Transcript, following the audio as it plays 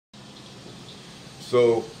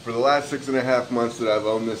So for the last 6.5 months that I've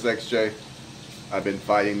owned this XJ, I've been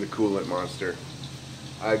fighting the coolant monster.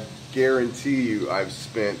 I guarantee you I've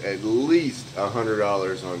spent at least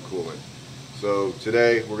 $100 on coolant. So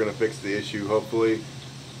today we're going to fix the issue, hopefully.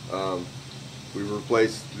 We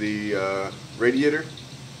replaced the radiator.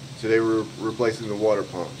 Today we're replacing the water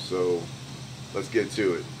pump. So let's get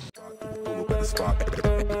to it.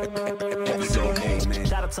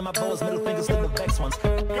 Shout out to my boys, middle fingers to the vex ones.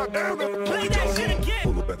 God damn it, play that shit again.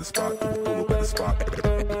 Pull up at the spot, pull up at the spot.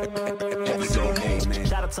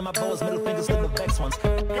 Shout out to my boys, middle fingers to the vex ones.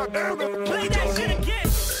 God damn it, play that shit again.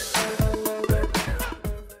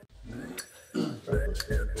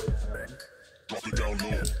 Drop it down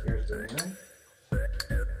low.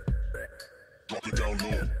 Drop it down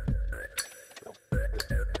low.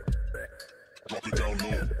 Drop it down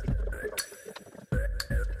low.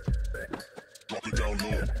 Drop it down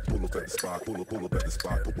low. Pull up at the spot, pull up at the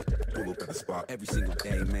spot, pull up at the spot every single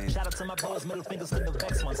day, man. Shout out to my boys, middle fingers to the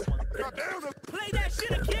vex ones. Play that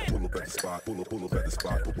shit again. Pull up at the spot, pull up at the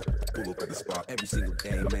spot, pull up at the spot every single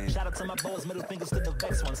day, man. Shout out to my boys, middle fingers to the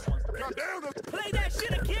vex ones. Play that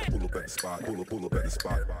shit again. Pull up at the spot, pull up at the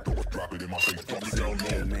spot, drop it in my face, drop it down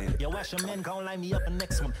low, man. Yo, ask your men, gon' line me up the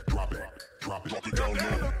next one. Drop it down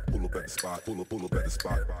low. Pull up at the spot, pull up at the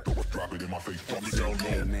spot, drop it in my face, drop it down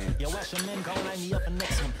low, man. Yo, ask your men, gon' line me up the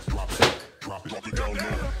next one. Drop it down low.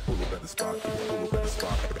 Pull up at the spot, pull up at the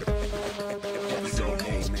spot, drop it down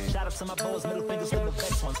low, man. Shout out to my boys, middle fingers to the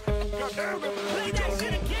vex ones. Play that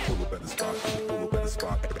shit again. Pull up at the spot, pull up at the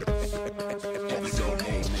spot, drop it down low,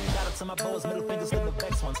 man. Shout out to my boys, middle fingers to the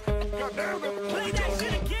vex ones. Play that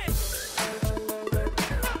shit again.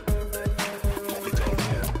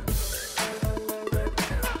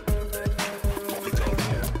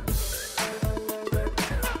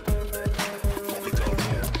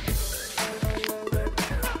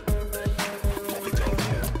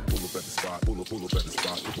 Pull up at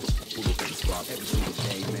the spot, every single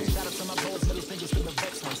day, man. Shout out to my boys, middle fingers to the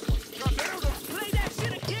vex ones. Play that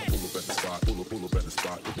shit again. Pull up at the spot, pull up at the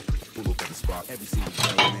spot, pull up at the spot every single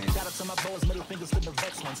day, man. Shout out to my boys, middle fingers to the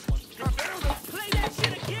vex ones. Play that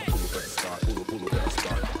shit again. Pull up at the spot, pull up at the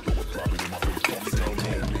spot, drop it in my face, drop it down,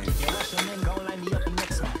 man. Yeah, Russian men gon' line me up the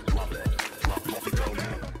next one. Drop it down,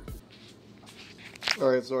 man.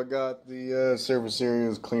 Alright, so I got the surface area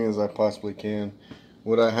as clean as I possibly can.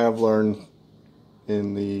 What I have learned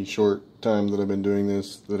in the short time that I've been doing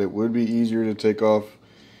this, that it would be easier to take off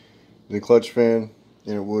the clutch fan,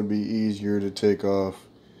 and it would be easier to take off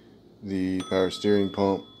the power steering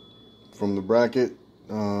pump from the bracket,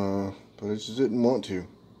 but I just didn't want to.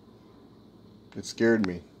 It scared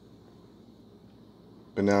me,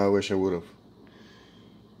 but now I wish I would have.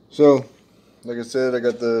 So, like I said, I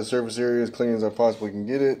got the surface area as clean as I possibly can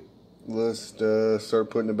get it. Let's start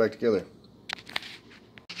putting it back together.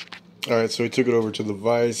 Alright, so we took it over to the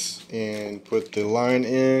vise and put the line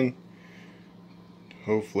in.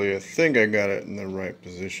 Hopefully, I think I got it in the right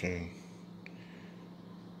position.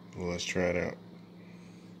 Well, let's try it out.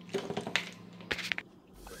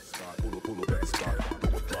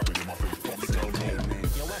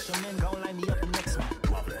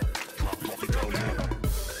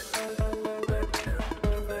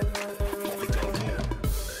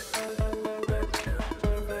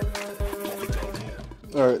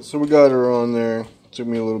 Alright, so we got her on there. Took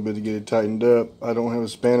me a little bit to get it tightened up. I don't have a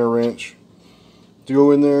spanner wrench to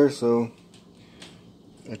go in there, so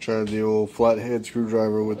I tried the old flathead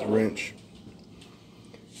screwdriver with the wrench.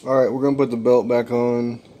 Alright, we're going to put the belt back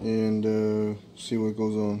on and see what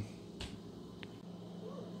goes on.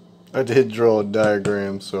 I did draw a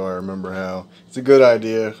diagram so I remember how. It's a good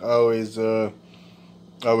idea. I always do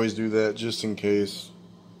that just in case.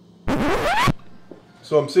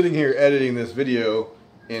 So I'm sitting here editing this video,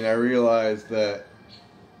 and I realized that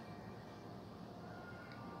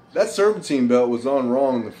serpentine belt was on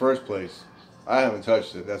wrong in the first place. I haven't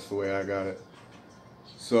touched it. That's the way I got it.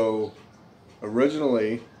 So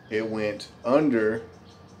originally it went under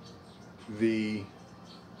the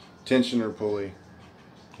tensioner pulley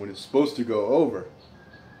when it's supposed to go over.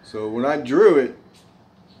 So when I drew it,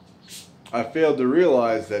 I failed to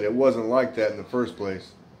realize that it wasn't like that in the first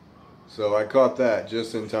place. So I caught that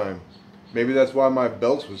just in time. Maybe that's why my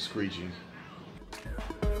belt was screeching.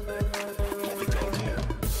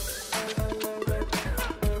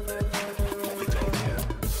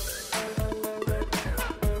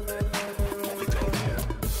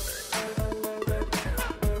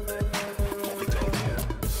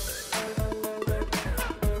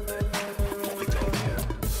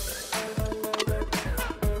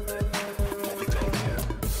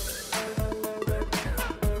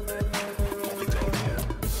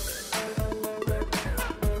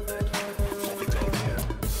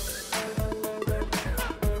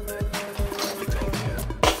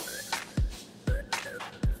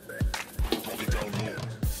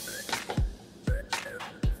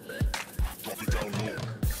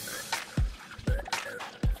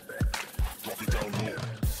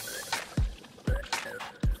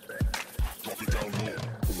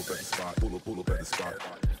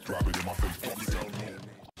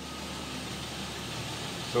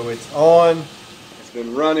 So it's on. It's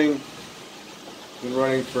been running. It's been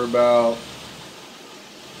running for about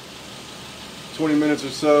 20 minutes or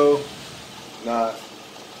so. Not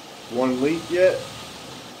one leak yet.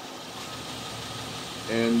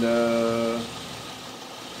 And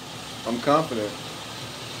I'm confident.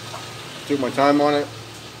 Took my time on it.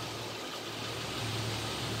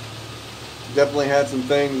 Definitely had some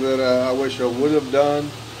things that I wish I would have done,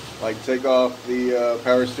 like take off the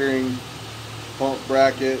power steering pump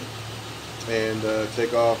bracket and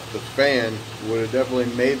take off the fan. Would have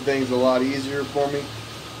definitely made things a lot easier for me.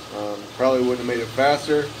 Probably wouldn't have made it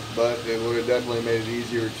faster, but it would have definitely made it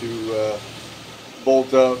easier to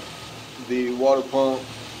bolt up the water pump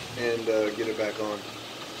and get it back on.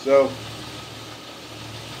 So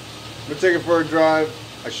I'm gonna take it for a drive.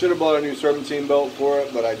 I should have bought a new serpentine belt for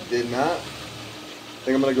it, but I did not. I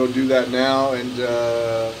think I'm gonna go do that now and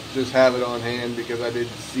just have it on hand, because I did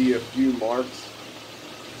see a few marks,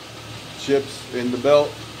 chips in the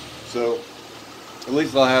belt. So at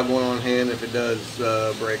least I'll have one on hand if it does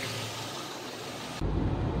break.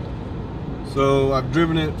 So I've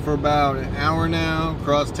driven it for about an hour now,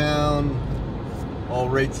 across town, all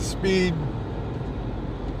rates of speed,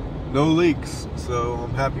 no leaks, so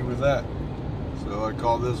I'm happy with that. So I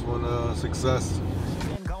call this one a success.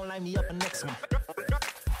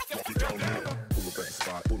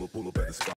 Pull up at the spot.